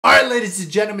Alright, ladies and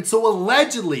gentlemen, so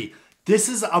allegedly, this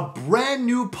is a brand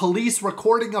new police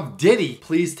recording of Diddy.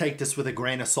 Please take this with a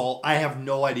grain of salt. I have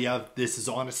no idea if this is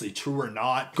honestly true or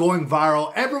not. Going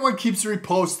viral. Everyone keeps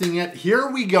reposting it. Here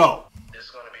we go.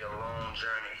 It's going to be a long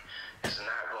journey. It's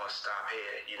not going to stop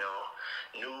here, you know.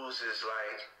 News is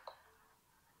like,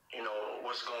 you know,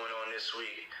 what's going on this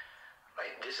week.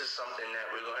 Like, this is something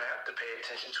that we're going to have to pay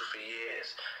attention to for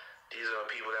years. These are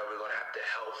people that we're going to have to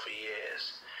help for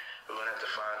years. We're going to have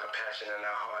to find compassion in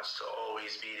our hearts to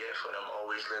always be there for them,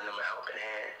 always lend them a helping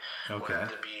hand. Okay. We're going to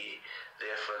have to be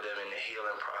there for them in the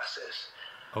healing process.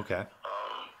 Okay.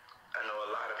 I know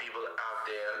a lot of people out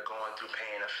there going through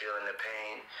pain or feeling the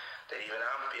pain that even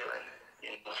I'm feeling, you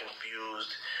know,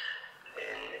 confused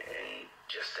and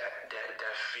just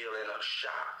that feeling of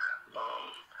shock.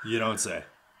 You don't say.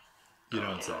 You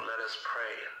don't say. Let us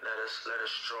pray. Let us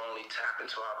strongly tap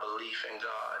into our belief in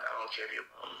God. I don't care if you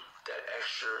that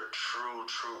extra true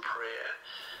prayer.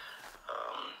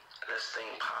 Let's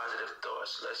think positive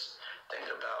thoughts. Let's think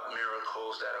about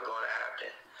miracles that are going to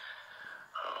happen.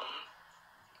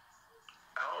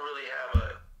 I don't really have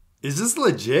a... Is this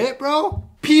legit, bro?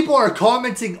 People are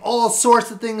commenting all sorts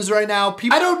of things right now.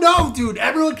 I don't know, dude.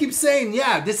 Everyone keeps saying,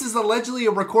 yeah, this is allegedly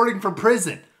a recording from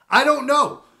prison. I don't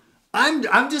know.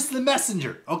 I'm just the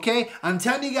messenger, okay? I'm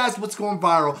telling you guys what's going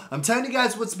viral. I'm telling you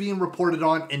guys what's being reported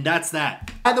on, and that's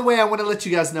that. By the way, I want to let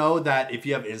you guys know that if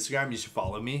you have Instagram, you should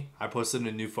follow me. I posted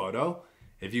a new photo.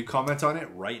 If you comment on it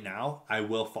right now, I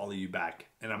will follow you back.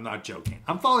 And I'm not joking.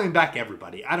 I'm following back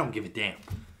everybody. I don't give a damn.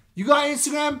 You got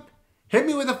Instagram? Hit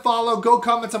me with a follow. Go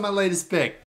comment on my latest pic.